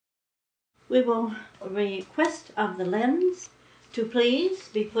We will request of the lens to please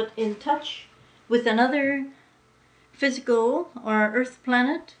be put in touch with another physical or Earth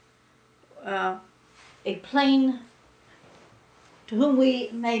planet, a plane to whom we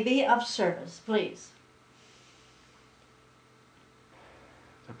may be of service, please.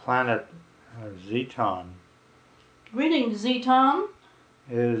 The planet Zeton Greetings, Zeton.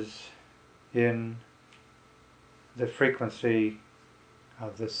 is in the frequency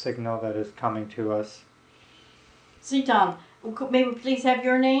of the signal that is coming to us. Zeton, may we please have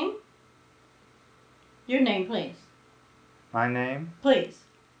your name? Your name, please. My name? Please.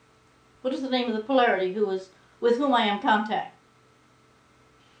 What is the name of the polarity with whom I am in contact?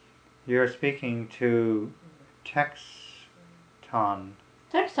 You're speaking to Texton.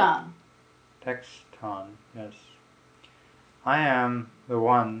 Texton. Texton, yes. I am the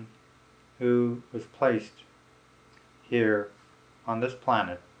one who was placed here on this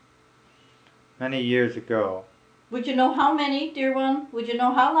planet many years ago. Would you know how many, dear one? Would you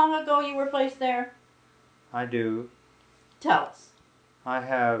know how long ago you were placed there? I do. Tell us. I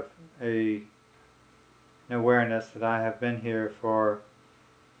have an awareness that I have been here for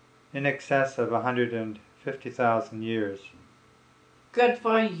in excess of 150,000 years. Good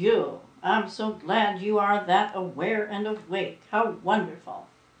for you. I'm so glad you are that aware and awake. How wonderful.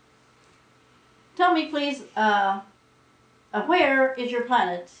 Tell me, please, where is your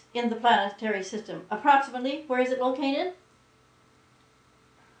planet in the planetary system? Approximately, where is it located?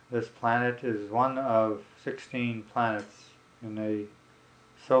 This planet is one of 16 planets in a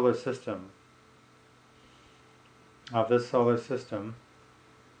solar system. Of this solar system,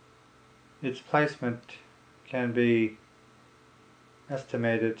 its placement can be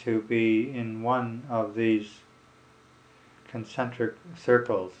estimated to be in one of these concentric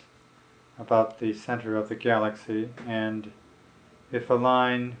circles about the center of the galaxy, and if a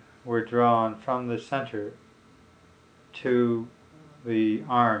line were drawn from the center to the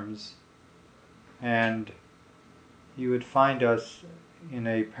arms, and you would find us in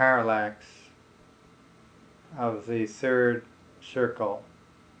a parallax of the third circle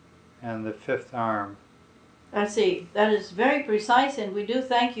and the fifth arm. I see. That is very precise, and we do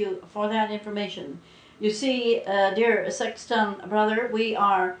thank you for that information. You see, dear Texton brother, we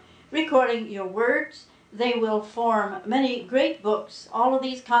are recording your words. They will form many great books, all of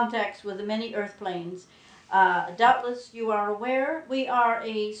these contacts with the many earth planes. Doubtless you are aware we are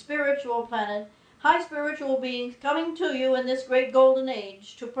a spiritual planet, high spiritual beings coming to you in this great golden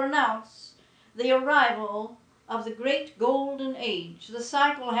age to pronounce the arrival of the great golden age. The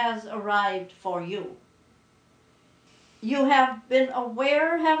cycle has arrived for you. You have been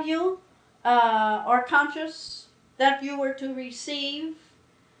aware, have you, or conscious that you were to receive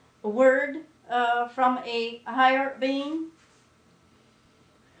a word from a higher being?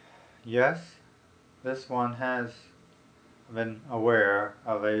 Yes, this one has been aware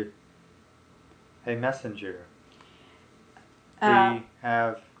of a messenger. We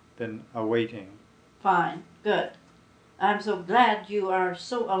have been awaiting. Fine, good. I'm so glad you are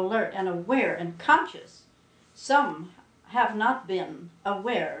so alert and aware and conscious. Some have not been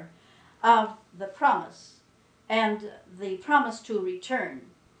aware of the promise and the promise to return.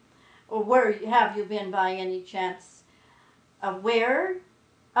 Or where have you been by any chance aware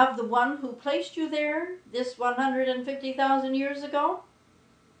of the one who placed you there this 150,000 years ago?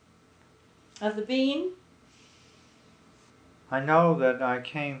 Of the being? I know that I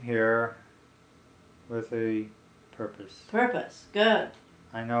came here with a purpose. Purpose, good.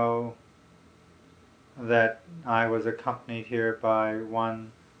 I know that I was accompanied here by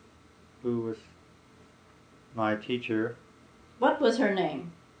one who was my teacher. What was her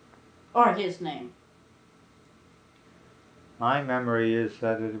name? Or his name? My memory is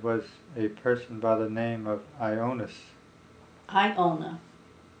that it was a person by the name of Ionis. Iona.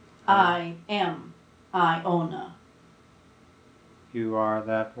 I am Iona. You are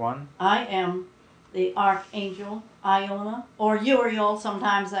that one? I am the Archangel Iona, or Uriel.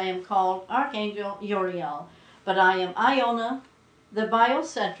 Sometimes I am called Archangel Uriel, but I am Iona, the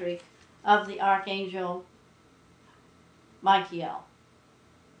biocentric of the Archangel Michael.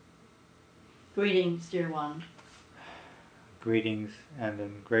 Greetings, dear one. Greetings, and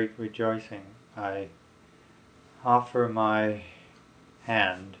in great rejoicing I offer my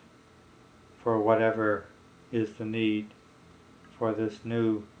hand for whatever is the need for this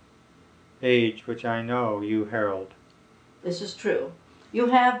new age which I know you herald. This is true. You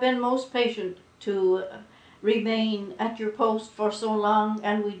have been most patient to remain at your post for so long,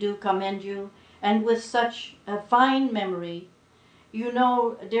 and we do commend you, and with such a fine memory. You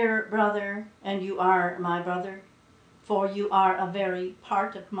know, dear brother, and you are my brother, for you are a very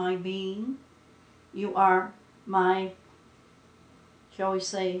part of my being. You are my, shall we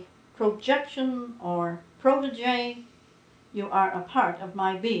say, projection or protege. You are a part of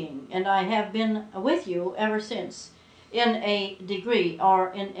my being, and I have been with you ever since, in a degree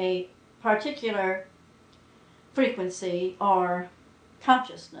or in a particular frequency or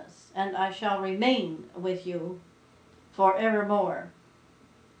consciousness, and I shall remain with you forevermore.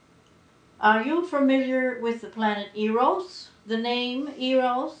 Are you familiar with the planet Eros? The name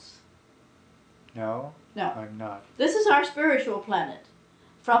Eros? No, No. I'm not. This is our spiritual planet,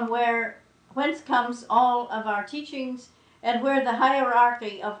 from whence comes all of our teachings, and where the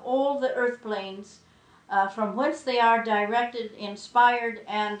hierarchy of all the earth planes, from whence they are directed, inspired,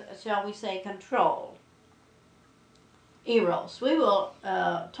 and, shall we say, controlled. Eros. We will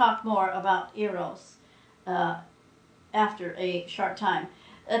talk more about Eros after a short time.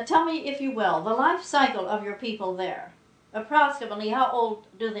 Tell me, if you will, the life cycle of your people there. Approximately how old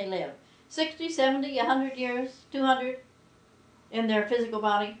do they live? 60, 70, 100 years, 200 in their physical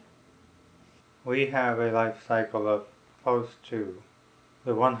body? We have a life cycle of close to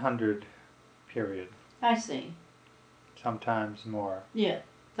the 100 period. I see. Sometimes more. Yeah,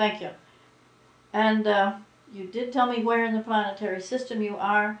 thank you. And you did tell me where in the planetary system you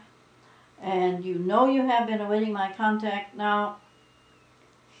are, and you know you have been awaiting my contact. Now,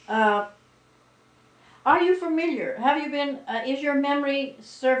 are you familiar? Have you been, is your memory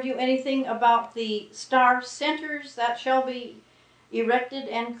serve you anything about the star centers that shall be erected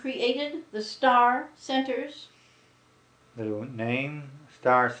and created? The star centers? The name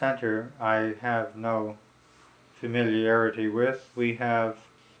Star Center I have no familiarity with. We have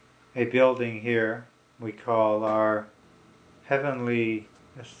a building here we call our Heavenly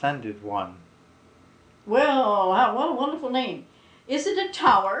Ascended One. Well, what a wonderful name. Is it a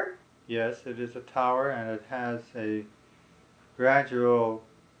tower? Yes, it is a tower, and it has a gradual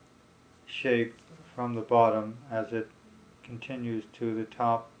shape from the bottom as it continues to the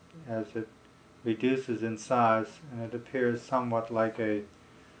top, as it reduces in size, and it appears somewhat like a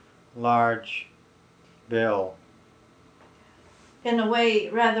large bell. In a way,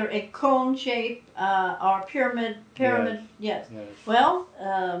 rather a cone shape or pyramid. Yes. Well,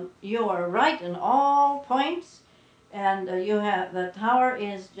 you are right in all points, and you have the tower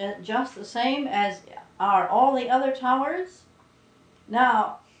is just the same as are all the other towers.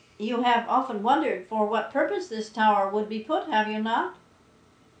 Now, you have often wondered for what purpose this tower would be put, have you not?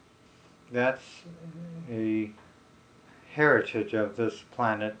 That's a heritage of this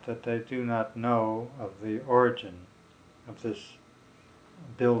planet, that they do not know of the origin of this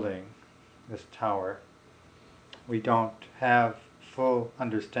building, this tower. We don't have full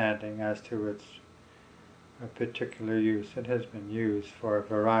understanding as to its particular use. It has been used for a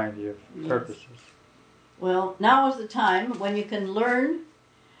variety of purposes. Well, now is the time when you can learn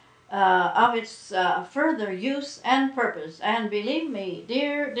of its further use and purpose. And believe me,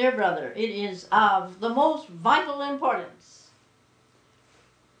 dear brother, it is of the most vital importance.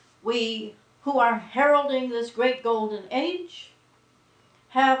 We who are heralding this great golden age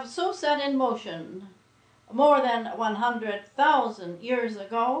have so set in motion more than 100,000 years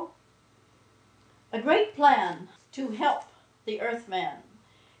ago a great plan to help the Earthman.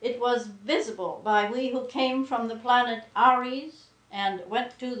 It was visible by we who came from the planet Aries and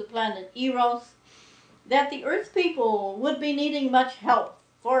went to the planet Eros that the Earth people would be needing much help,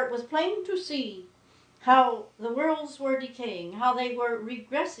 for it was plain to see how the worlds were decaying, how they were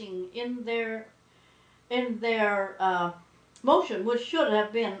regressing in their motion, which should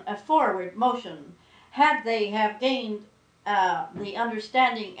have been a forward motion. Had they have gained the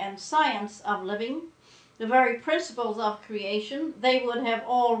understanding and science of living, the very principles of creation, they would have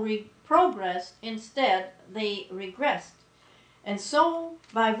all progressed. Instead, they regressed. And so,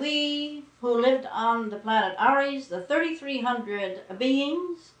 by we who lived on the planet Aries, the 3,300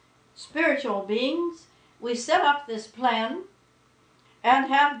 beings, spiritual beings, we set up this plan and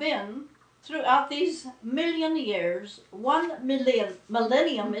have been, throughout these million years, 1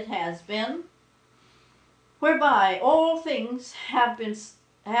 millennium it has been, whereby all things have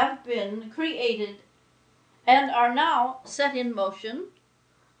been created and are now set in motion,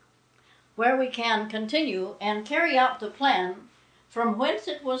 where we can continue and carry out the plan from whence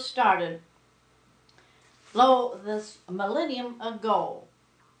it was started, lo, this millennium ago.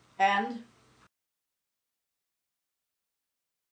 And